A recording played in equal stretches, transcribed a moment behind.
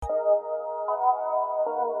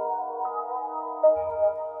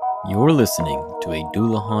You're listening to a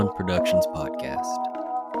Doulahan Productions podcast.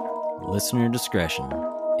 Listener discretion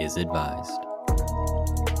is advised.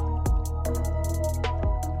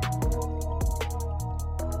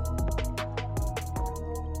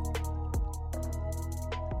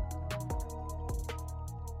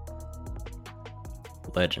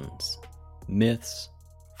 Legends, myths,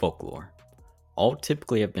 folklore, all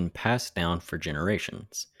typically have been passed down for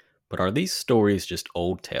generations. But are these stories just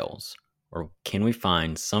old tales? Or can we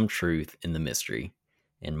find some truth in the mystery?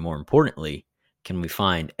 And more importantly, can we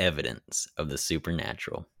find evidence of the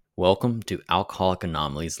supernatural? Welcome to Alcoholic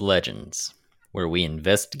Anomalies Legends, where we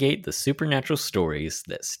investigate the supernatural stories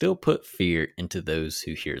that still put fear into those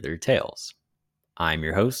who hear their tales. I'm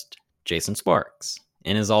your host, Jason Sparks,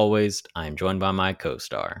 and as always, I'm joined by my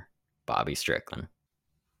co-star, Bobby Strickland.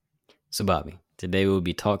 So Bobby, today we'll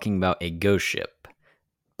be talking about a ghost ship,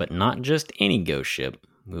 but not just any ghost ship.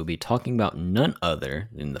 We'll be talking about none other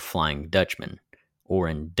than the Flying Dutchman, or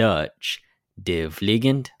in Dutch, De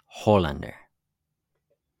Vliegend Hollander.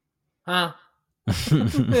 Huh?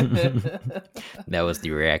 That was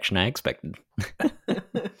the reaction I expected.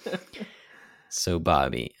 So,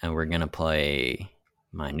 Bobby, we're going to play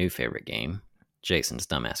my new favorite game, Jason's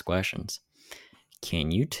Dumbass Questions.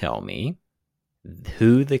 Can you tell me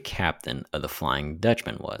who the captain of the Flying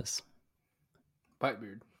Dutchman was?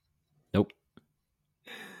 Whitebeard. Nope.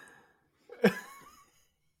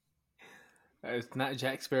 It's not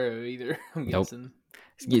Jack Sparrow either. I'm Nope.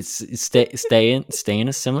 guessing. Stay in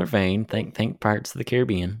a similar vein. Think Pirates of the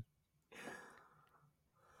Caribbean.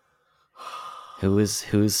 Who's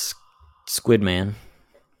Squid Man?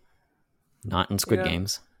 Not in Squid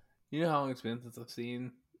Games. You know how long it's been since I've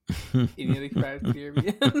seen any of the Pirates of the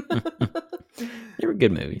Caribbean? They were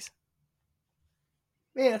good movies.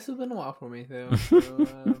 Yeah, it's been a while for me though. So,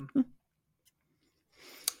 can't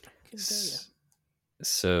tell you.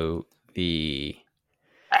 So the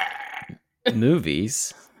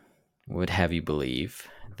movies would have you believe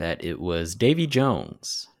that it was Davy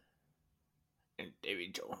Jones And Davy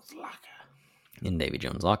Jones' locker. in Davy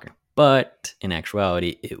Jones' locker. But in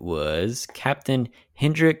actuality, it was Captain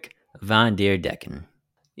Hendrik van der Decken.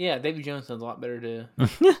 Yeah, Davy Jones sounds a lot better to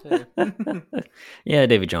say. Yeah,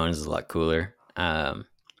 Davy Jones is a lot cooler. So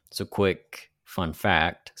quick fun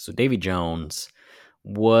fact. So Davy Jones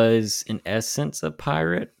was in essence a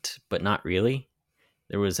pirate, but not really.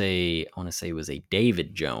 There was I want to say it was a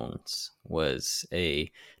David Jones, was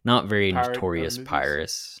a not very notorious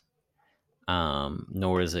pirate.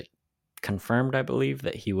 Nor is it confirmed, I believe,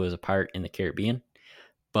 that he was a pirate in the Caribbean.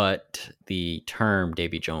 But the term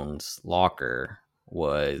Davy Jones' locker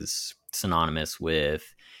was synonymous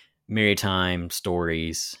with maritime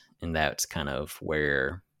stories, and that's kind of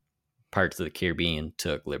where Pirates of the Caribbean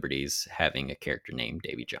took liberties having a character named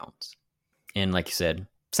Davy Jones. And like you said,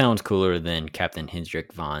 sounds cooler than Captain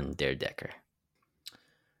Hendrik van der Decker.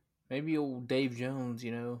 Maybe old Dave Jones,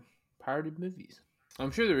 pirated movies.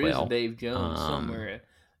 I'm sure there is a Dave Jones somewhere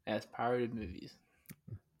as pirated movies.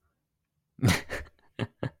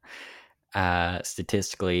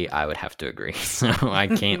 Statistically, I would have to agree, so I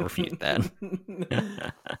can't refute that.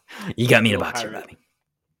 You got me in a box here, Bobby.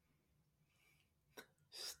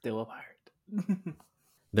 Still a pirate.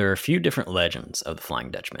 There are a few different legends of the Flying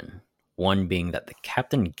Dutchman, one being that the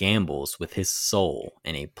captain gambles with his soul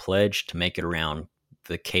in a pledge to make it around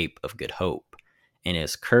the Cape of Good Hope, and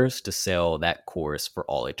is cursed to sail that course for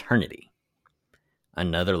all eternity.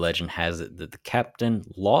 Another legend has it that the captain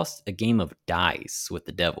lost a game of dice with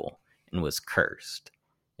the devil and was cursed.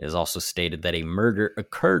 It is also stated that a murder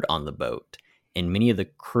occurred on the boat, and many of the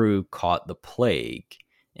crew caught the plague,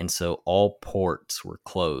 and so all ports were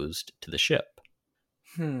closed to the ship.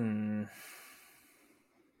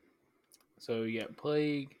 So you got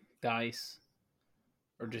plague, dice,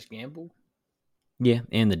 or just gamble? Yeah,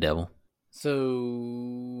 and the devil.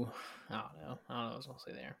 So, I don't know what I was going to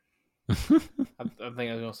say there. I think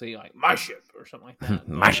I was going to say, like, my ship or something like that.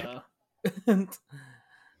 My ship.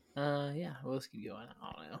 Yeah, well, let's keep going.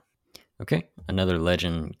 I don't know. Okay, another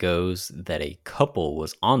legend goes that a couple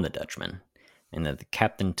was on the Dutchman, and that the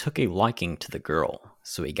captain took a liking to the girl,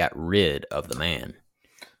 so he got rid of the man.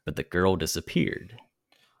 But the girl disappeared.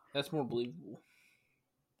 That's more believable.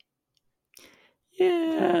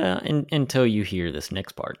 Yeah, until you hear this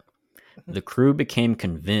next part. The crew became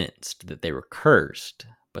convinced that they were cursed,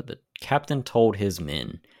 but the captain told his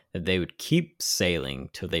men that they would keep sailing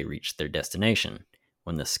till they reached their destination,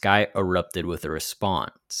 when the sky erupted with a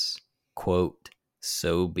response, quote,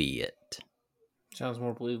 "So be it." Sounds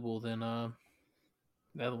more believable than the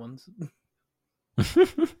other ones.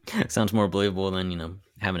 Sounds more believable than,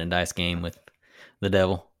 having a dice game with the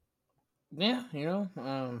devil. Yeah,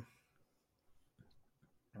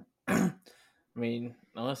 I mean,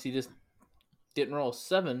 unless he just didn't roll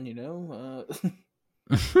 7,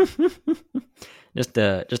 just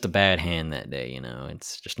a bad hand that day,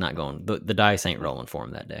 It's just not going. The dice ain't rolling for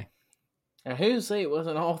him that day. Now, who's to say it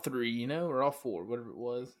wasn't all 3, or all 4, whatever it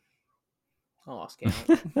was. I lost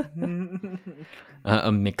count.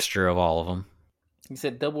 A mixture of all of them. He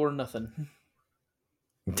said double or nothing.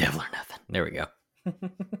 Devil or nothing. There we go.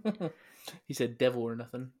 He said devil or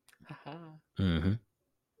nothing. Mm-hmm.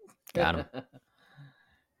 Got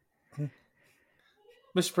him.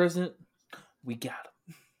 Mr. President, we got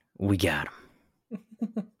him. We got him.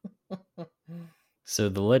 So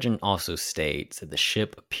the legend also states that the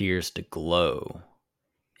ship appears to glow,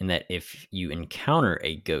 and that if you encounter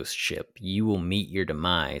a ghost ship, you will meet your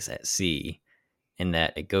demise at sea, and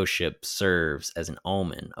that a ghost ship serves as an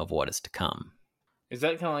omen of what is to come. Is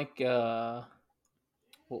that kind of like,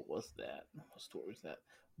 what was that? What story was that?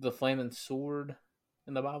 The flaming sword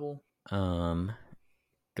in the Bible?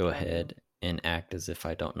 Go ahead and act as if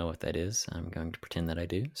I don't know what that is. I'm going to pretend that I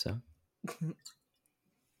do, so. You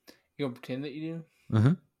gonna pretend that you do?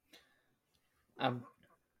 Mm-hmm. I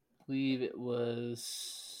believe it was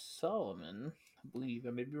Solomon. I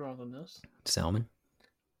may be wrong on this. Salmon?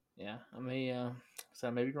 Yeah, I may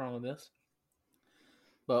be wrong on this.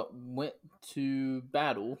 But went to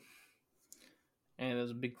battle, and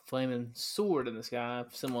there's a big flaming sword in the sky,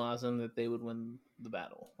 symbolizing that they would win the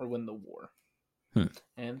battle or win the war.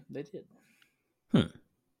 And they did.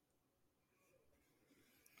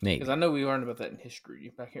 Maybe. Because I know we learned about that in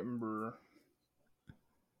history, but I can't remember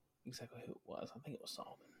exactly who it was. I think it was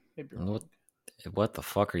Solomon. Maybe wrong. What the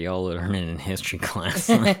fuck are y'all learning in history class?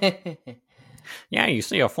 Yeah, you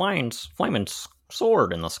see a flaming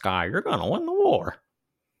sword in the sky, you're gonna win the war.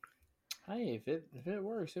 Hey, if it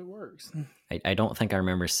works, it works. I don't think I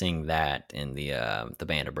remember seeing that in the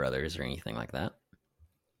Band of Brothers or anything like that.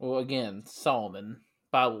 Well, again, Solomon,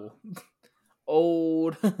 Bible,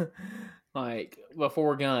 old, like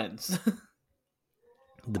before guns.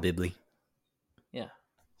 The Bibli. Yeah.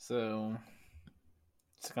 So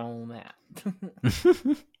it's on that.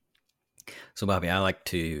 So, Bobby, I like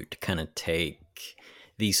to kind of take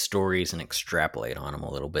these stories and extrapolate on them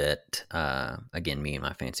a little bit. Again, me and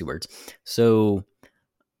my fancy words. So,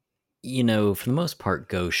 for the most part,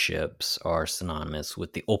 ghost ships are synonymous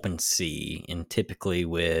with the open sea, and typically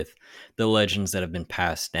with the legends that have been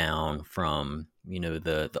passed down from,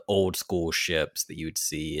 the old school ships that you would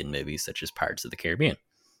see in movies such as Pirates of the Caribbean.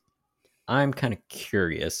 I'm kind of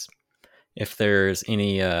curious if there's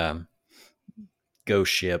any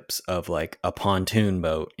ghost ships of like a pontoon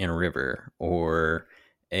boat in a river, or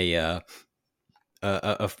a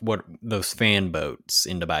what those fan boats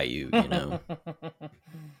in the bayou,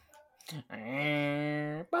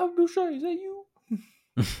 Bob Boucher, is that you?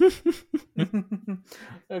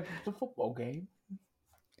 It's a football game.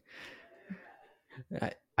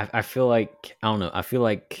 I feel like, I don't know, I feel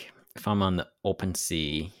like if I'm on the open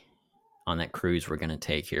sea on that cruise we're gonna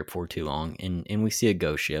take here for too long, and we see a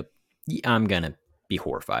ghost ship, I'm gonna be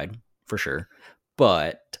horrified for sure.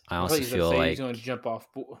 But I also feel like he's going to jump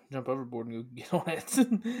overboard and go get on it.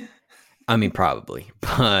 I mean, probably,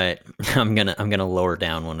 but I'm gonna lower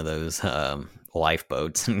down one of those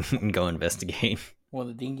lifeboats and go investigate. One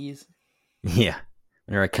of the dinghies. Yeah,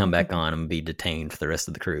 whenever I come back on, I'm gonna be detained for the rest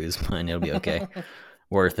of the cruise, and it'll be okay,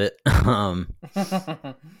 worth it.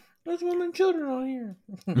 There's women and children on here,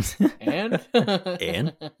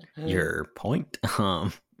 and your point.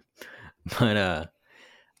 But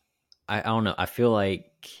I don't know. I feel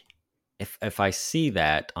like if I see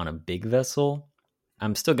that on a big vessel,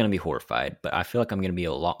 I'm still going to be horrified, but I feel like I'm going to be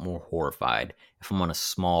a lot more horrified if I'm on a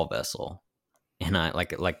small vessel, and I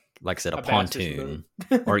like I said, a pontoon,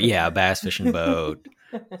 or a bass fishing boat,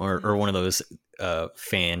 or one of those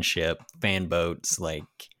fan boats. Like,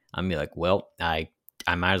 I'm be like, well, I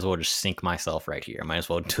might as well just sink myself right here. I might as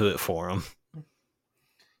well do it for them.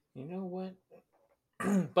 You know what?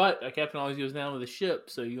 But a captain always goes down with the ship,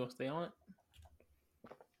 so you gonna stay on it?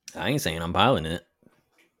 I ain't saying I'm piloting it.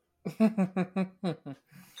 I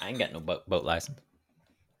ain't got no boat license.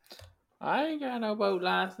 I ain't got no boat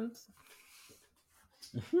license.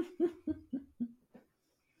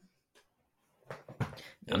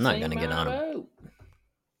 I'm not gonna get on it.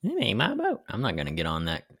 It ain't my boat. I'm not gonna get on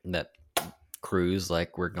that cruise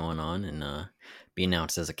like we're going on and be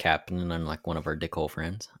announced as a captain, unlike one of our dickhole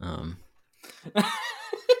friends. I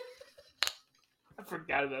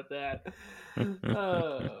forgot about that.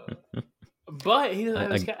 But he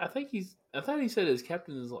doesn't have his I thought he said his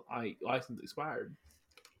captain's license expired.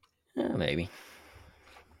 Maybe.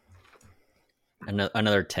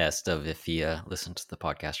 Another test of if he listens to the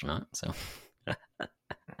podcast or not. So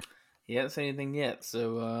He hasn't said anything yet,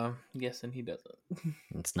 so I'm guessing he doesn't.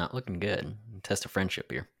 It's not looking good. Test of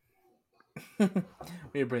friendship here. We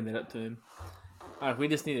need to bring that up to him. We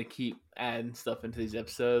just need to keep adding stuff into these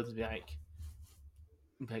episodes and be like,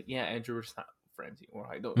 yeah, Andrew, we're just not friends anymore.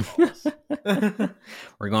 Like, don't call us.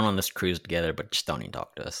 We're going on this cruise together, but just don't even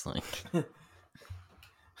talk to us. Like,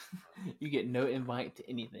 you get no invite to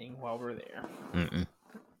anything while we're there.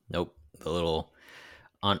 Nope. The little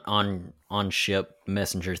on ship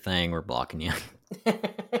messenger thing, we're blocking you.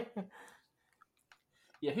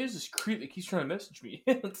 Yeah, here's this creep that keeps trying to message me.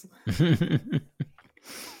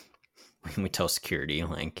 We tell security,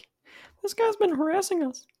 like, this guy's been harassing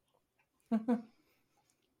us. It's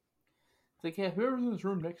like, yeah, whoever's in this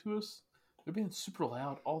room next to us, they're being super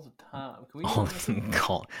loud all the time. Can we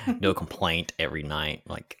no complaint every night,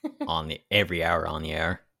 like every hour on the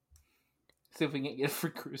air. See if we can get a free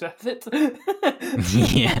cruise out of it.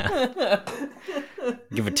 Yeah.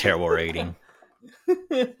 Give a terrible rating.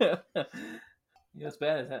 As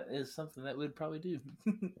bad as that is something that we'd probably do.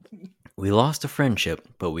 We lost a friendship,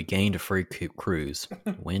 but we gained a free cruise.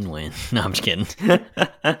 Win-win. No, I'm just kidding.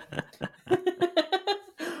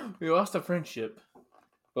 We lost a friendship,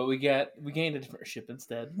 but we gained a different ship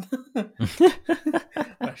instead.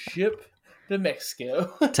 A ship to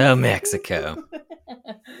Mexico. To Mexico.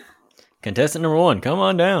 Contestant number 1, come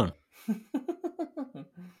on down.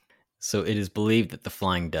 So it is believed that the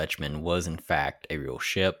Flying Dutchman was in fact a real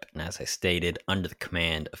ship, and as I stated, under the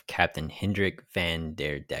command of Captain Hendrik van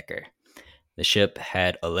der Decker. The ship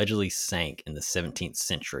had allegedly sank in the 17th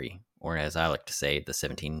century, or as I like to say, the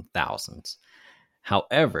 17,000s.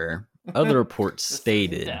 However, other reports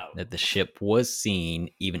stated that the ship was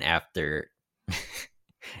seen even after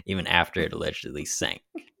it allegedly sank.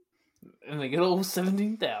 In the good old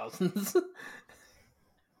 17,000s.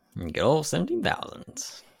 Good old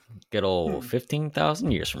 17,000s. Good old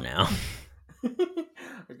 15,000 years from now.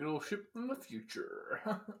 A good old ship from the future.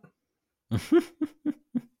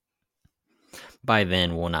 By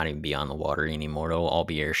then, we'll not even be on the water anymore. It'll all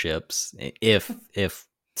be airships. If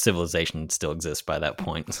civilization still exists by that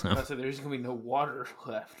point. So there's going to be no water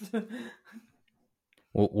left.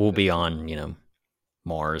 We'll be on,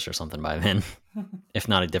 Mars or something by then. If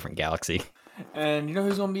not a different galaxy. And you know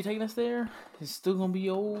who's going to be taking us there? It's still going to be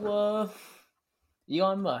old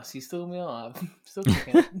Elon Musk. He's still going to be alive. Still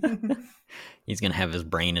kicking. He's going to have his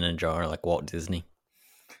brain in a jar like Walt Disney.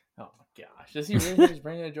 Oh my gosh. Does he really have his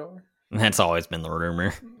brain in a jar? That's always been the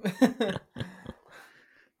rumor.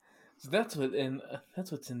 So that's what's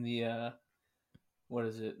in the what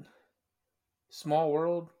is it? Small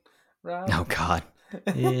World ride? Oh God.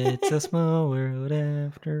 It's a small world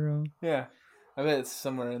after all. Yeah. I bet it's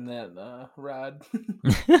somewhere in that ride.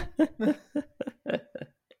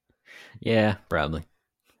 Yeah, probably.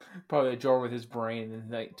 Probably a jar with his brain and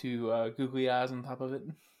like two googly eyes on top of it.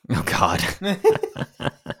 Oh God.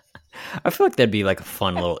 I feel like that'd be like a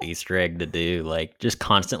fun little Easter egg to do, like just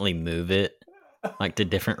constantly move it, like to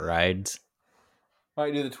different rides.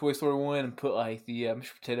 Might do the Toy Story one and put like the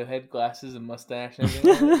Mr. Potato Head glasses and mustache and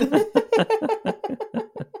everything.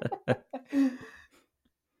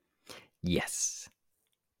 Yes.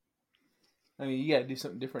 I mean, you gotta do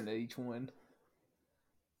something different at each one.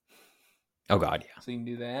 Oh God, yeah. So you can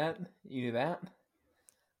do that. You do that. I'm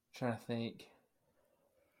trying to think.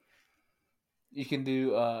 You can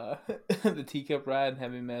do the teacup ride and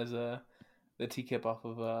have him as the teacup off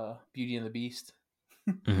of Beauty and the Beast.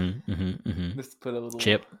 Just put a little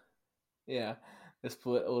chip. Yeah, just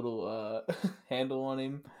put a little handle on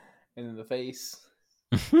him, and then the face,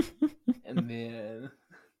 and then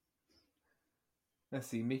let's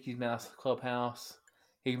see, Mickey's Mouse Clubhouse.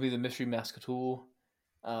 He can be the Mystery Mascatool.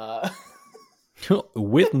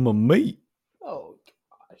 With my mate. Oh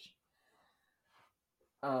gosh.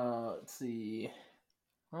 Let's see.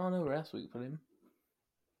 I don't know where else we can put him.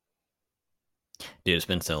 Dude, it's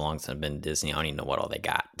been so long since I've been to Disney. I don't even know what all they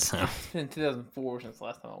got. So it's been 2004 since the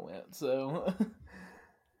last time I went. So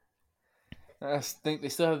I think they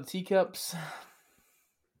still have the teacups.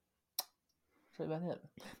 That's about it.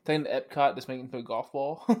 Taking the Epcot, just making him a golf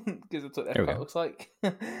ball because that's what Epcot looks like.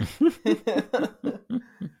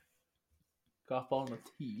 Golf ball on a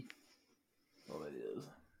tee. Well, it is.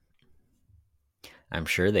 I'm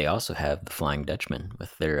sure they also have the Flying Dutchman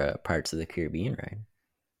with their Pirates of the Caribbean ride.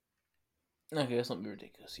 Okay, let's not be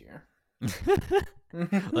ridiculous here.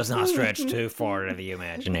 Let's not stretch too far to the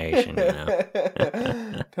imagination.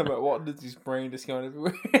 Talking about Walt Disney's brain just going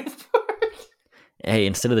everywhere. Hey,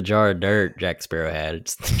 instead of the jar of dirt Jack Sparrow had,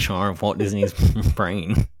 it's the jar of Walt Disney's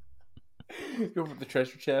brain. Go for the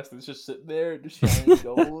treasure chest that's just sitting there, just shining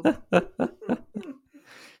gold.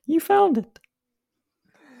 You found it.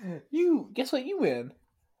 You guess what? You win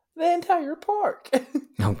the entire park.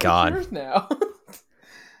 Oh, It's God. yours now.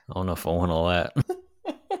 I don't know if I want all that.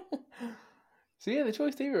 So you had the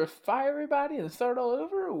choice to either fire everybody and start all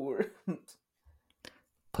over, or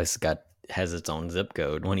Place has its own zip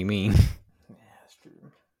code. What do you mean? yeah, that's true.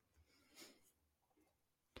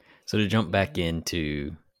 So to jump back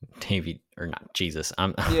into Davy, or not, Jesus,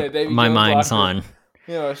 Yeah, Davy my Jones' mind's locker. on.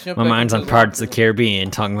 Yeah, let's jump My back mind's into on his Pirates of locker. the Caribbean,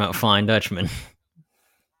 talking about Flying Dutchman.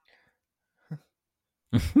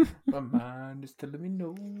 My mind is telling me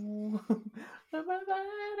no. My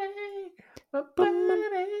But my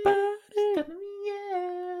body is body. telling me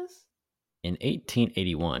yes. In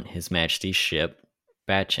 1881, His Majesty's ship,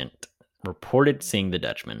 Bacchant, reported seeing the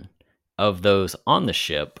Dutchman. Of those on the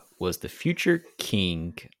ship was the future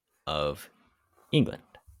King of England,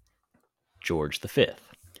 George V.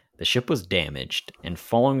 The ship was damaged, and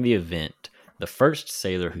following the event, the first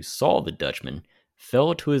sailor who saw the Dutchman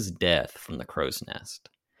fell to his death from the crow's nest.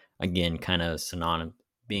 Again, kind of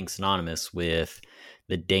being synonymous with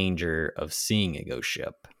the danger of seeing a ghost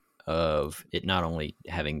ship, of it not only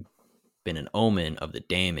having been an omen of the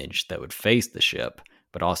damage that would face the ship,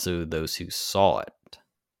 but also those who saw it.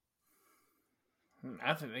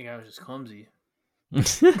 I think the guy was just clumsy.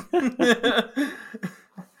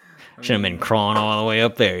 Should have been crawling all the way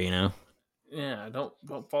up there, you know. Yeah, don't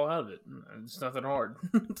fall out of it. It's not that hard.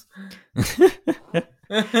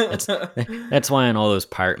 That's why in all those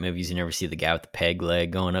pirate movies you never see the guy with the peg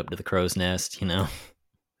leg going up to the crow's nest, you know.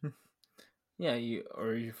 Yeah,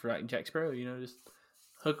 or if you're like Jack Sparrow, just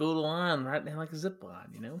hook a little line right down like a zip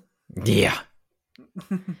line, Yeah.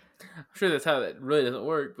 I'm sure that's how that really doesn't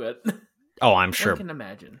work, but Oh, I'm sure. I can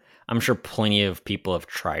imagine. I'm sure plenty of people have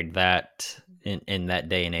tried that in that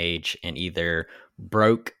day and age and either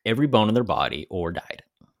broke every bone in their body or died.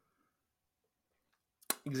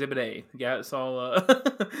 Exhibit A, the guy that saw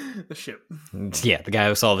the ship. Yeah, the guy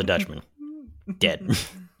who saw the Dutchman. Dead.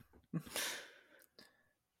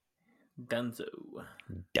 Dunzo.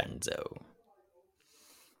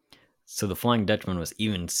 So the Flying Dutchman was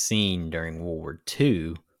even seen during World War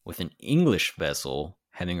II with an English vessel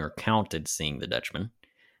having recounted seeing the Dutchman,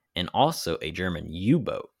 and also a German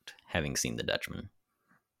U-boat having seen the Dutchman.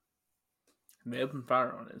 They opened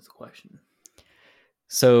fire on it is the question.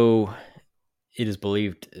 So it is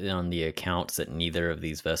believed on the accounts that neither of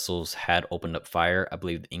these vessels had opened up fire. I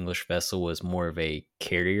believe the English vessel was more of a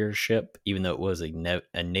carrier ship. Even though it was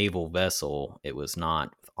a naval vessel, it was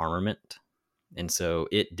not with armament. And so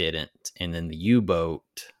it didn't. And then the U-boat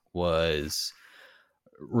was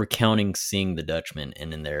recounting seeing the Dutchman,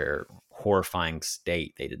 and in their horrifying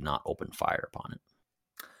state, they did not open fire upon it.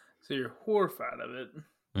 So you're horrified of it.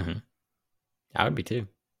 Mm-hmm. I would be too.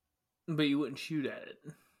 But you wouldn't shoot at it.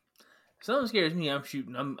 If something scares me, I'm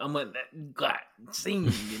shooting. I'm letting that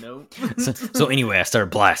scene, so anyway, I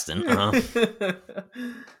started blasting. I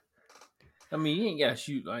mean, you ain't got to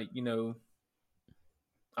shoot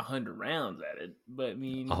 100 rounds at it, but I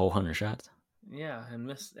mean, a whole 100 shots. Yeah, and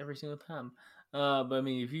miss every single time. But I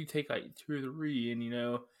mean, if you take like 2 or 3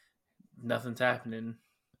 and nothing's happening,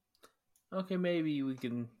 okay, maybe we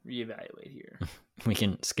can reevaluate here. We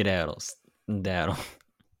can skedaddle. Daddle.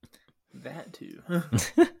 That too.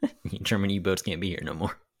 German U-boats can't be here no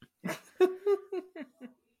more. I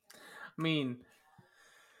mean,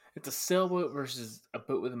 it's a sailboat versus a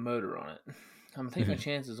boat with a motor on it. I'm gonna take my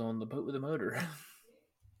chances on the boat with a motor.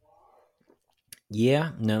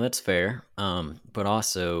 Yeah, no, that's fair. But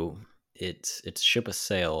also it's a ship of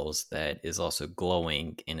sails that is also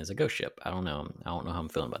glowing and is a ghost ship. I don't know. I don't know how I'm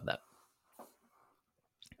feeling about that.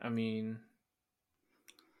 I mean,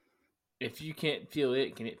 if you can't feel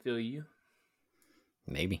it, can it feel you?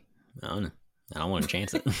 Maybe. I don't know. I don't want to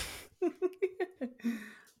chance it.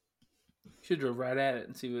 Should drove right at it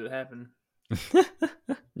and see what would happen.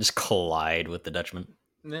 Just collide with the Dutchman.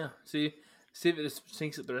 Yeah. See if it just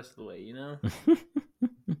sinks it the rest of the way,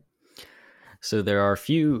 So there are a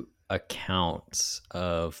few accounts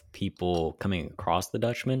of people coming across the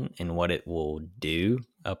Dutchman and what it will do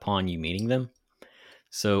upon you meeting them.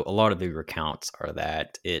 So a lot of the recounts are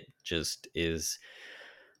that it just is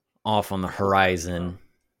off on the horizon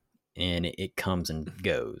and it comes and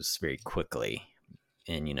goes very quickly,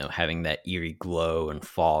 and having that eerie glow and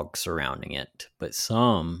fog surrounding it. But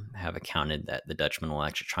some have accounted that the Dutchman will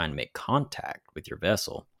actually try and make contact with your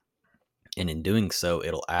vessel, and in doing so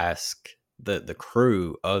it'll ask the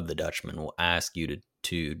crew of the Dutchman will ask you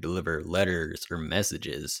to deliver letters or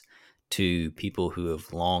messages to people who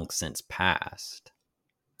have long since passed.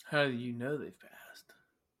 How do you know they've passed?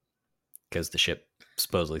 Because the ship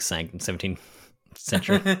supposedly sank in 17th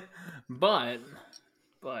century. but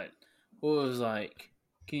what was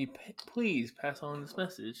Can you please pass on this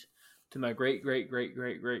message to my great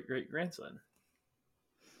grandson?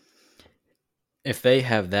 If they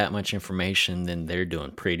have that much information, then they're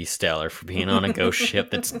doing pretty stellar for being on a ghost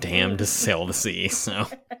ship that's damned to sail the sea. So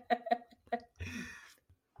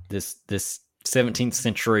this 17th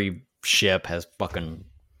century ship has fucking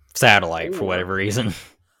satellite for whatever reason.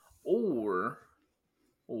 Or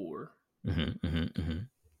Mm-hmm.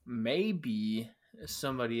 maybe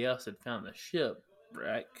somebody else had found the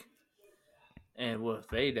shipwreck, and what if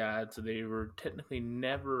they died? So they were technically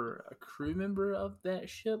never a crew member of that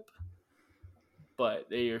ship, but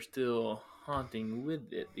they are still haunting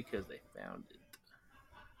with it because they found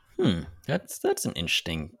it. That's an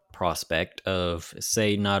interesting prospect of,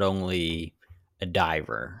 say, not only a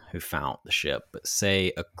diver who found the ship, but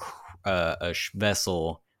say a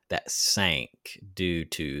vessel that sank due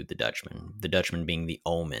to the Dutchman. The Dutchman being the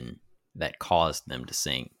omen that caused them to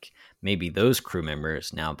sink. Maybe those crew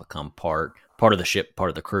members now become part of the ship, part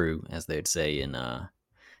of the crew, as they'd say in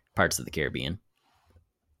Pirates of the Caribbean.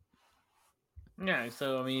 Yeah,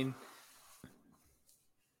 so I mean,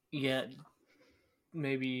 yeah,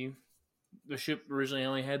 maybe the ship originally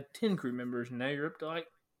only had 10 crew members, and now you're up to like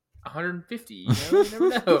 150. You never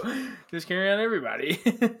know. Just carry on everybody.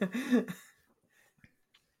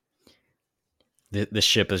 The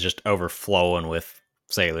ship is just overflowing with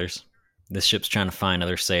sailors. This ship's trying to find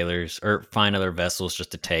other sailors or find other vessels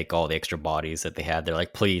just to take all the extra bodies that they had. They're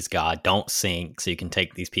like, please, God, don't sink so you can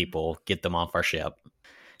take these people, get them off our ship.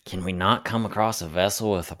 Can we not come across a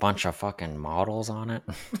vessel with a bunch of fucking models on it?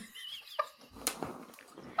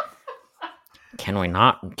 Can we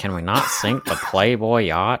not sink the Playboy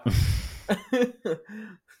yacht?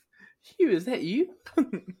 Hugh, is that you?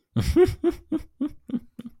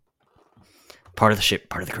 Part of the ship,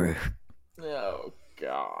 part of the crew. Oh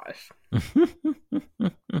gosh.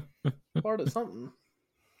 Part of something.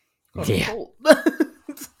 Yeah. Cult.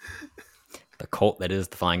 The cult that is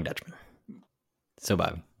the Flying Dutchman. So,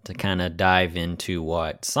 Bobby, to kind of dive into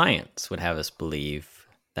what science would have us believe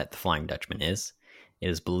that the Flying Dutchman is, it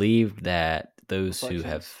is believed that those who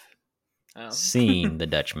have seen the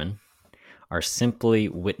Dutchman are simply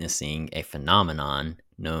witnessing a phenomenon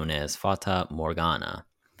known as Fata Morgana,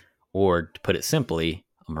 or to put it simply,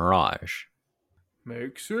 a mirage.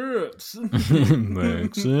 Makes sense.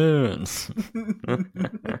 Makes sense.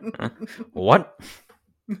 What?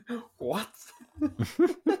 What?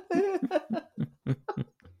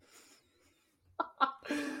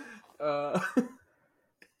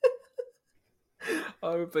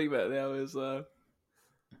 I would think about it now is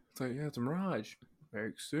it's like, yeah, it's a mirage.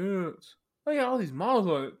 Makes sense. I got all these models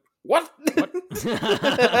on it. What?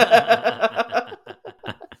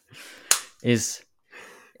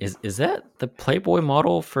 Is that the Playboy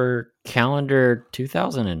model for calendar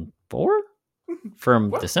 2004 from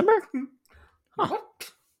What? December? Huh.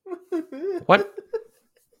 What?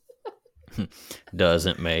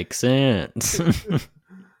 Doesn't make sense.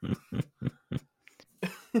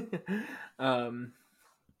 I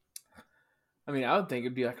mean, I would think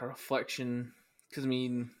it'd be like a reflection, because I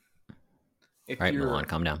mean, if all right, you're... Mulan,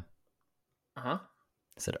 calm down. I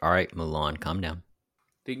said, all right, Mulan, calm down.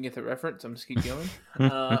 Didn't get the reference. I'm just keep going.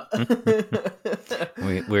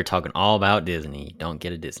 We're talking all about Disney. Don't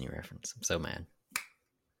get a Disney reference. I'm so mad.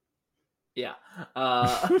 Yeah.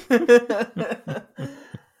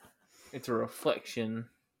 It's a reflection,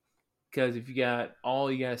 because if you got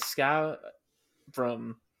sky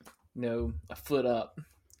from a foot up,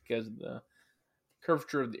 because of the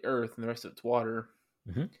curvature of the earth and the rest of its water,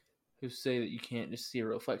 who say that you can't just see a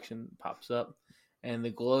reflection that pops up, and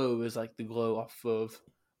the glow is like the glow off of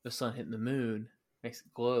the sun hitting the moon, makes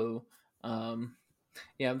it glow.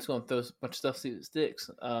 Yeah, I'm just going to throw a bunch of stuff, see if it sticks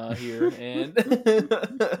here. And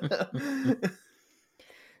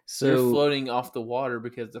so you're floating off the water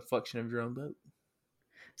because of the reflection of your own boat.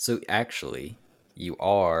 So actually, you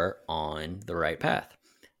are on the right path.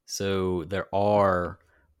 So there are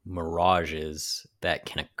mirages that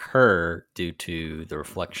can occur due to the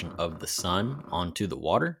reflection of the sun onto the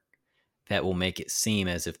water that will make it seem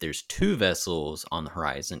as if there's two vessels on the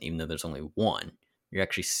horizon, even though there's only one. You're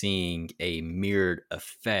actually seeing a mirrored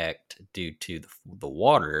effect due to the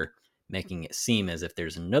water, making it seem as if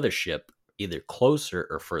there's another ship either closer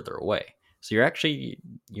or further away. So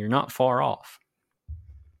you're not far off.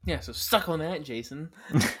 Yeah, so suck on that, Jason.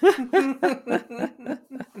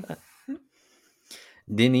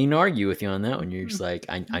 Didn't even argue with you on that one. You're just like,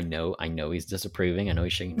 I know he's disapproving. I know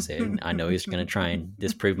he's shaking his head. I know he's going to try and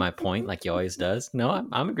disprove my point like he always does. No,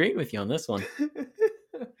 I'm agreeing with you on this one.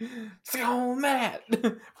 Suck on that.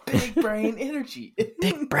 Big brain energy.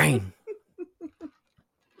 Big brain.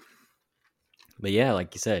 But yeah,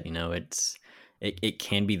 like you said, it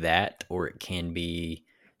can be that, or it can be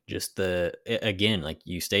just again, like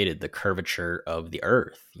you stated, the curvature of the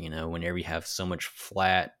earth. Whenever you have so much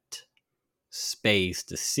flat space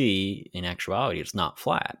to see, in actuality it's not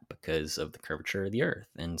flat because of the curvature of the earth.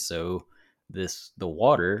 And so the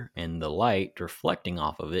water and the light reflecting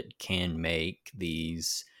off of it can make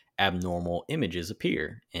these abnormal images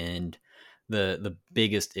appear. And the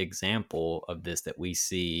biggest example of this that we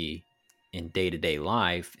see in day-to-day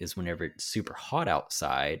life is whenever it's super hot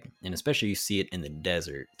outside, and especially you see it in the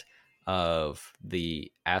desert, of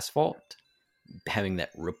the asphalt having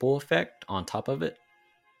that ripple effect on top of it.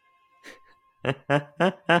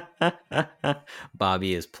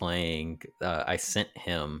 Bobby is playing. I sent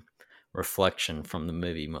him Reflection from the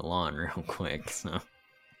movie Milan real quick, so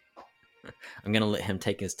I'm gonna let him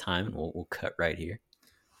take his time, and we'll cut right here.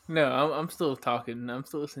 No, I'm still talking. I'm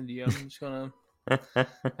still listening to you. I'm just gonna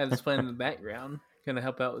have this playing in the background. Gonna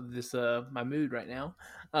help out with this my mood right now.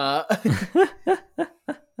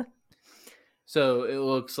 So it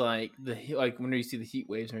looks like when you see the heat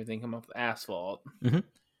waves and everything come off the asphalt, mm-hmm.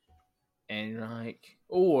 and you're like,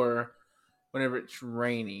 or whenever it's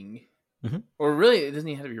raining, mm-hmm. or really it doesn't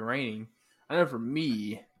even have to be raining. I know for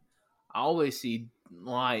me, I always see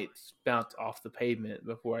lights bounce off the pavement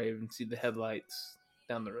before I even see the headlights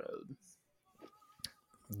down the road.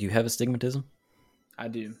 Do you have astigmatism? I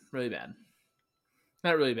do, really bad.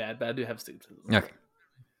 Not really bad, but I do have astigmatism. Okay.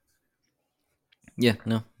 Yeah,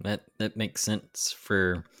 no, that makes sense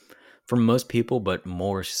for most people, but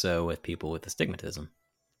more so with people with astigmatism.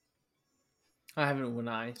 I have it in one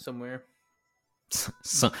eye somewhere.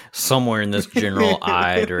 Somewhere in this general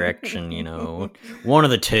eye direction, one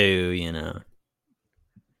of the two,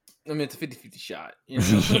 I mean, it's a 50-50 shot,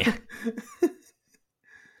 Yeah.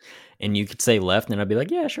 And you could say left, and I'd be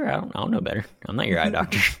like, yeah, sure, I don't know better. I'm not your eye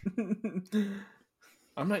doctor.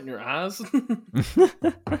 I'm not in your eyes.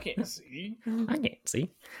 I can't see. I can't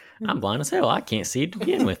see. I'm blind as hell. I can't see to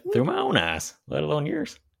begin with through my own eyes, let alone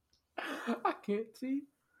yours. I can't see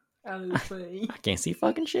out of this thing. I can't see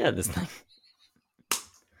fucking shit out of this thing.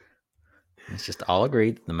 It's just all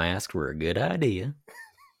agreed that the masks were a good idea.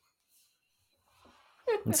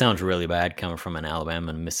 It sounds really bad coming from an Alabama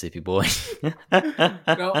and Mississippi boy.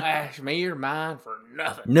 Don't ask me or mine for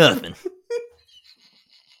nothing. Nothing.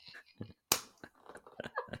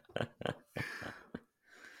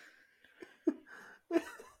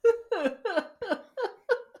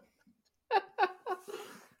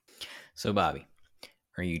 So, Bobby,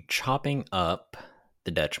 are you chopping up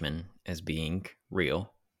the Dutchman as being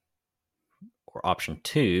real? Or option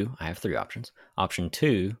 2, I have 3 options. Option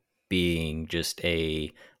 2 being just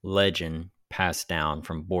a legend passed down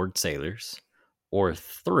from bored sailors. Or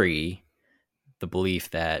 3, the belief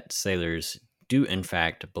that sailors do in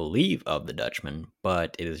fact believe of the Dutchman,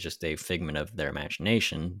 but it is just a figment of their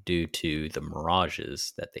imagination due to the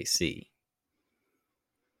mirages that they see.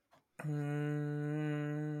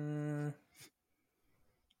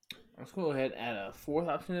 Let's go ahead and add a 4th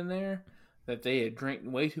option in there. That they had drank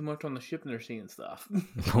way too much on the ship and they're seeing stuff.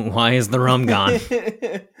 Why is the rum gone?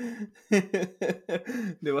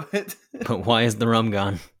 Do what? But why is the rum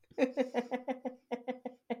gone?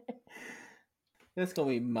 That's gonna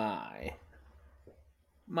be my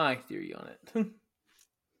theory on it.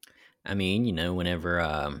 I mean,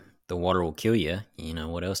 whenever the water will kill you,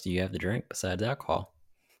 what else do you have to drink besides alcohol?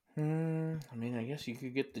 I mean, I guess you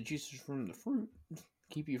could get the juices from the fruit.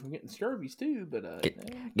 Keep you from getting scurvies too, but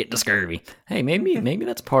get the scurvy. Hey, maybe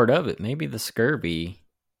that's part of it. Maybe the scurvy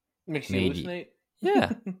makes you hallucinate.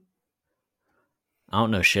 Yeah. I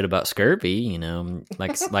don't know shit about scurvy,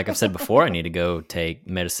 like I've said before, I need to go take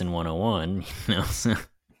medicine 101, so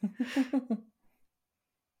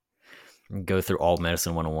go through all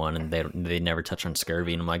medicine 101 and they never touch on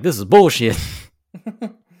scurvy, and I'm like, this is bullshit. This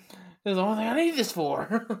is the only thing I need this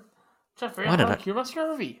for. Trying to figure out how to cure my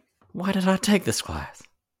scurvy. Why did I take this class?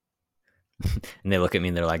 And they look at me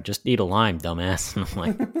and they're like, just eat a lime, dumbass. And I'm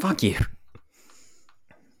like, fuck you.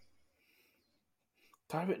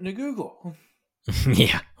 Type it into Google.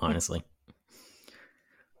 Yeah, honestly.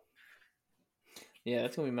 Yeah,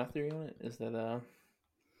 that's gonna be my theory on it. Is that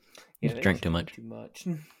you drink too much. Too much.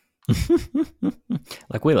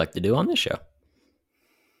 Like we like to do on this show.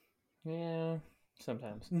 Yeah,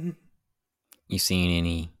 sometimes. You seen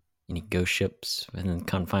any ghost ships within the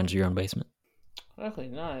confines of your own basement? Luckily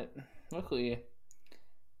not. Luckily,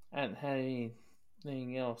 I hadn't had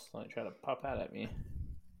anything else try to pop out at me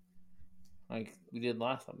like we did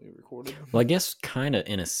last time we recorded. Well, I guess kind of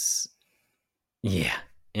in a sense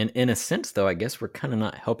though, I guess we're kind of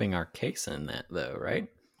not helping our case in that though, right?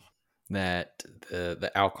 That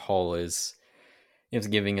the alcohol is It's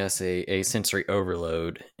giving us a sensory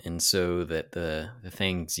overload, and so that the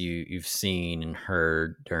things you've seen and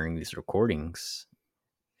heard during these recordings,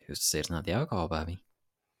 who's to say it's not the alcohol, Bobby?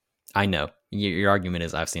 I know your argument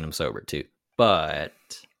is I've seen him sober too, but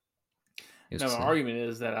No, my argument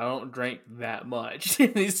is that I don't drink that much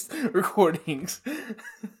in these recordings.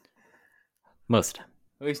 Most of the time.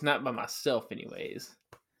 At least not by myself, anyways.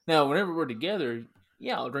 Now, whenever we're together,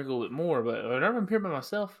 yeah, I'll drink a little bit more, but whenever I'm here by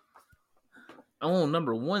myself, I'm on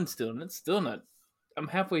number 1 still, and it's still not. I'm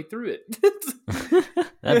halfway through it.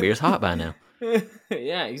 That beer's hot by now.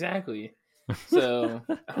 Yeah, exactly. So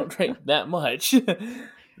I don't drink that much.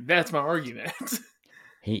 That's my argument.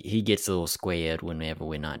 He gets a little squared whenever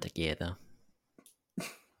we're not together.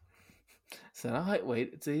 It's not a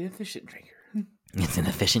lightweight, it's an efficient drinker. It's an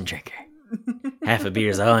efficient drinker. Half a beer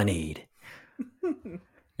is all I need.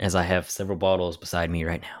 As I have several bottles beside me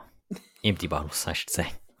right now. Empty bottles, I should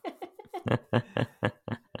say.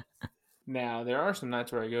 Now, there are some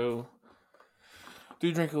nights where I do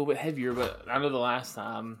drink a little bit heavier, but I know the last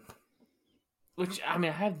time, which, I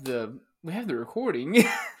mean, we have the recording. I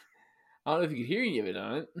don't know if you could hear any of it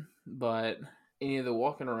on it, but any of the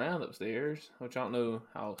walking around upstairs, which I don't know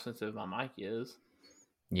how sensitive my mic is.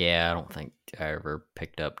 Yeah, I don't think I ever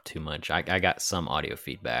picked up too much. I got some audio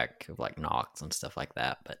feedback of like knocks and stuff like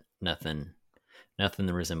that, but nothing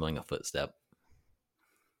resembling a footstep.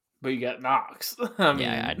 But you got knocks.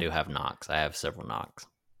 Yeah, I do have knocks. I have several knocks.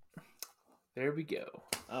 There we go.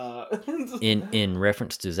 In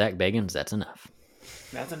reference to Zach Bagans, that's enough.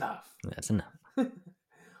 That's enough. That's enough.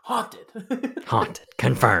 Haunted. Haunted.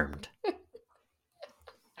 Confirmed.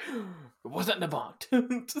 It wasn't debunked.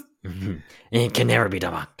 Mm-hmm. It can never be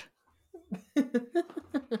debunked.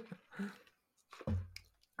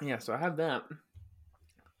 Yeah, so I have that.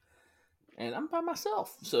 And I'm by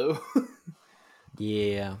myself, so...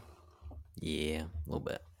 Yeah, a little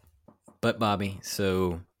bit. But Bobby,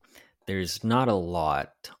 so there's not a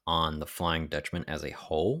lot on the Flying Dutchman as a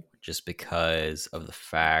whole, just because of the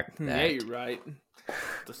fact that... Yeah, you're right.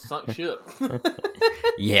 The sunk ship.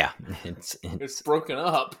 Yeah, it's broken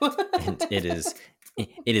up. it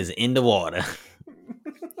is in the water,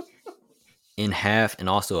 in half, and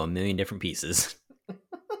also a million different pieces.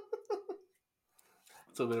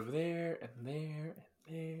 It's a little bit over there and there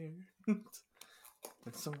and there.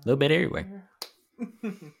 A little bit everywhere.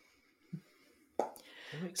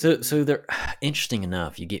 So they're interesting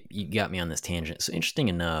enough. You got me on this tangent. So interesting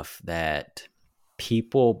enough that some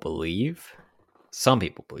people believe,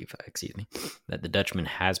 that the Dutchman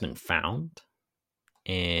has been found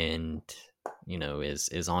and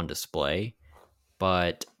is on display,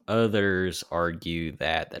 but others argue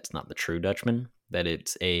that that's not the true Dutchman, that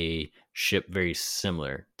it's a ship very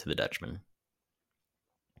similar to the Dutchman.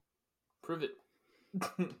 Prove it.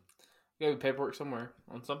 You have paperwork somewhere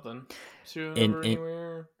on something.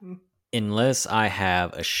 Anywhere. Unless I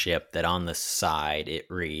have a ship that on the side it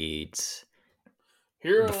reads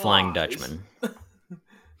Here the Flying Dutchman.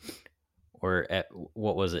 Or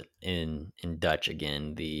what was it in Dutch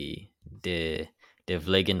again? De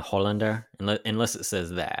Vliegen Hollander. Unless it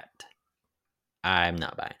says that, I'm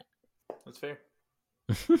not buying it. That's fair.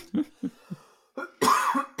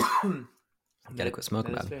 Gotta quit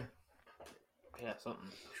smoking, Bobby. Fair. Yeah, something.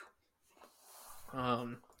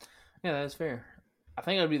 Yeah, that's fair. I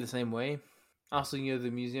think I'd be the same way. Also, the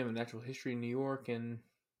Museum of Natural History in New York, and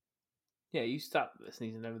yeah, you stopped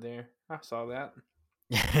sneezing over there. I saw that.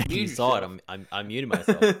 You saw it. I'm muting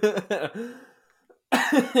myself.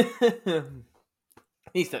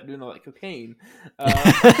 He stopped doing all that cocaine.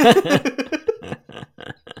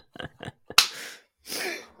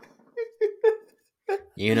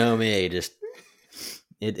 You know me, just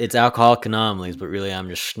it's alcoholic anomalies, but really I'm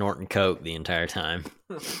just snorting coke the entire time.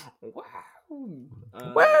 Wow.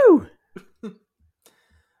 Woo!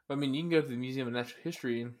 I mean, you can go to the Museum of Natural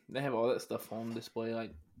History and they have all that stuff on display,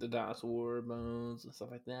 like the dinosaur bones and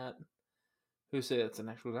stuff like that. Who said it's an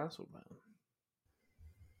actual dinosaur bone?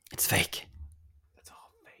 It's fake. It's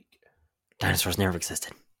all fake. Dinosaurs never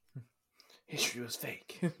existed. History was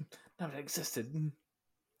fake. None of it existed.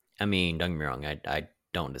 I mean, don't get me wrong. I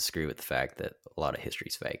don't disagree with the fact that a lot of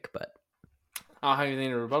history's fake, but I don't have anything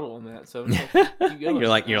to rebuttal on that. So you're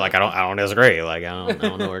like I don't disagree. Like I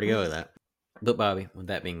don't know where to go with that. But Bobby, with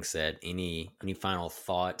that being said, any final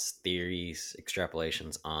thoughts, theories,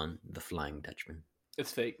 extrapolations on the Flying Dutchman?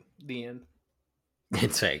 It's fake. The end.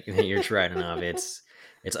 It's fake. You're right enough. It's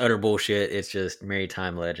utter bullshit. It's just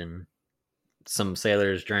maritime legend. Some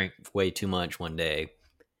sailors drank way too much one day,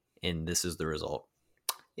 and this is the result.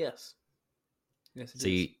 Yes. Yes.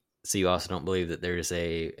 So you also don't believe that there's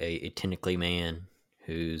a tentacly man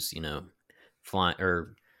who's flying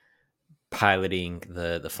or piloting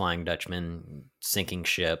the Flying Dutchman, sinking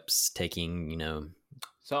ships, taking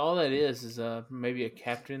So all that is maybe a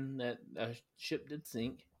captain that a ship did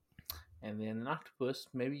sink, and then an octopus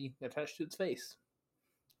maybe attached to its face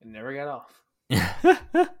and never got off.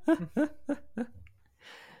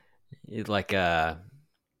 It's like what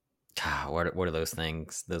are those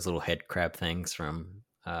things? Those little head crab things from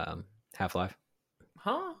Half-Life.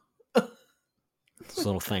 Huh? Those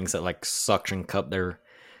little things that like suction cup their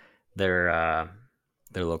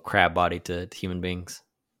little crab body to human beings.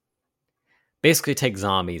 Basically, take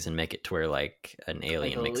zombies and make it to where like an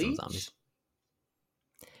alien Like a makes them leech? zombies.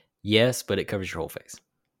 Yes, but it covers your whole face.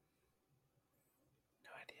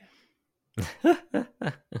 No idea.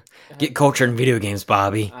 Get cultured in video games,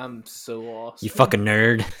 Bobby. I'm so lost. You fucking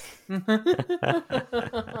nerd.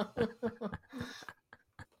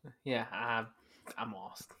 Yeah, I'm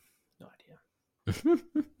lost. No idea.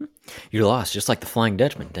 You're lost, just like the Flying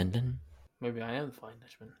Dutchman. Dun dun. Maybe I am the Flying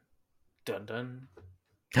Dutchman. Dun dun.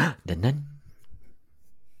 Dun dun.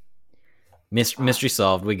 Mystery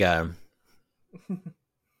solved. We got him.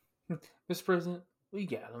 Mr. President, we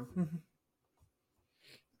got him.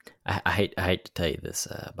 I hate to tell you this,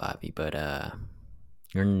 Bobby, but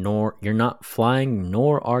you're not flying,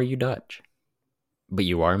 nor are you Dutch, but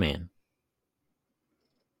you are a man.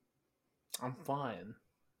 I'm flying.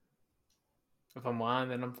 If I'm lying,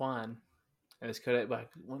 then I'm flying. As Kodak Black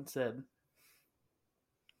once said.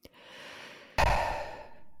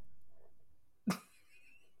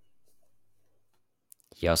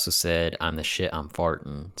 He also said, "I'm the shit, I'm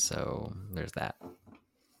farting." So there's that.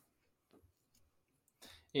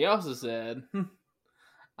 He also said,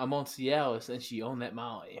 I'm on Cialis and she on that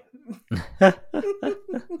Molly.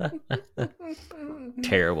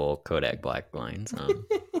 Terrible Kodak Black lines.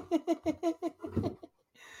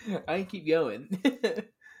 I can keep going.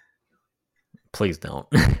 Please don't.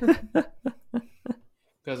 Because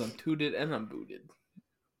I'm tooted and I'm booted.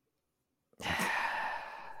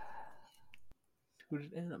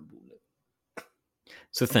 Tooted and I'm booted.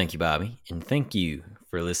 So thank you, Bobby. And thank you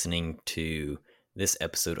for listening to this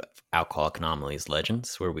episode of Alcoholic Anomalies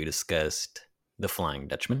Legends, where we discussed the Flying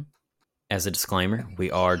Dutchman. As a disclaimer,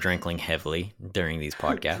 we are drinking heavily during these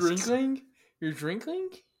podcasts. Drinking? You're drinking?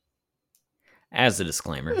 As a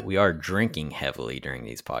disclaimer, we are drinking heavily during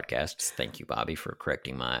these podcasts. Thank you, Bobby, for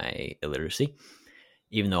correcting my illiteracy.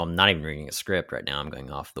 Even though I'm not even reading a script right now, I'm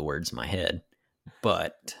going off the words in my head.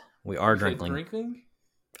 But we are drinking.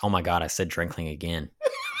 Oh my God, I said drinking again.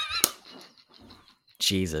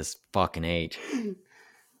 Jesus fucking H.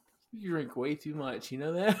 You drink way too much, you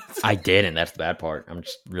know that? I didn't. That's the bad part. I'm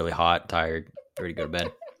just really hot, tired, ready to go to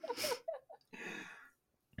bed.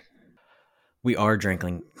 We are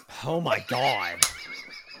drinking. Oh my God.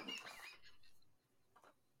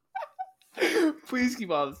 Please keep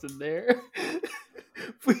all this in there.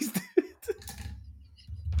 Please do it.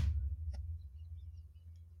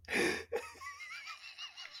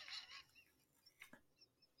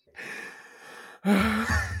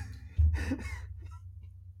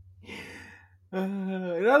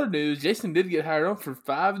 In other news, Jason did get hired on for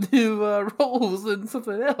 5 new roles and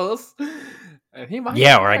something else. And he might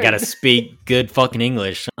Yeah, or I gotta speak good fucking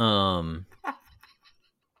English. God.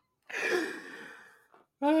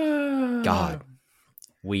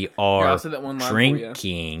 We are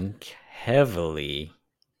drinking heavily.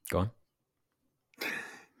 Go on.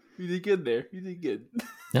 You did good there. You did good.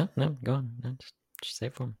 No, go on. No, just say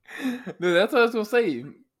it for me. No, that's what I was going to say.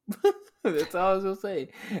 That's all I was going to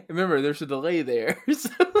say. Remember, there's a delay there.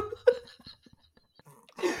 So.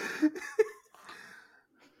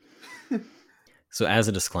 So as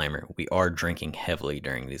a disclaimer, we are drinking heavily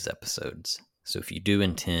during these episodes. So if you do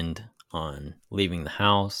intend on leaving the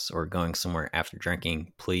house or going somewhere after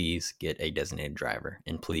drinking, please get a designated driver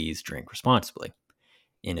and please drink responsibly.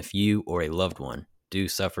 And if you or a loved one do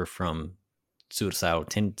suffer from suicidal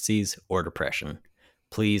tendencies or depression,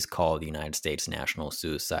 please call the United States National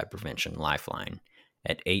Suicide Prevention Lifeline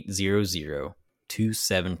at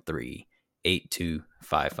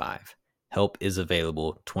 800-273-8255. Help is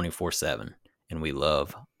available 24/7, and we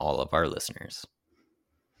love all of our listeners.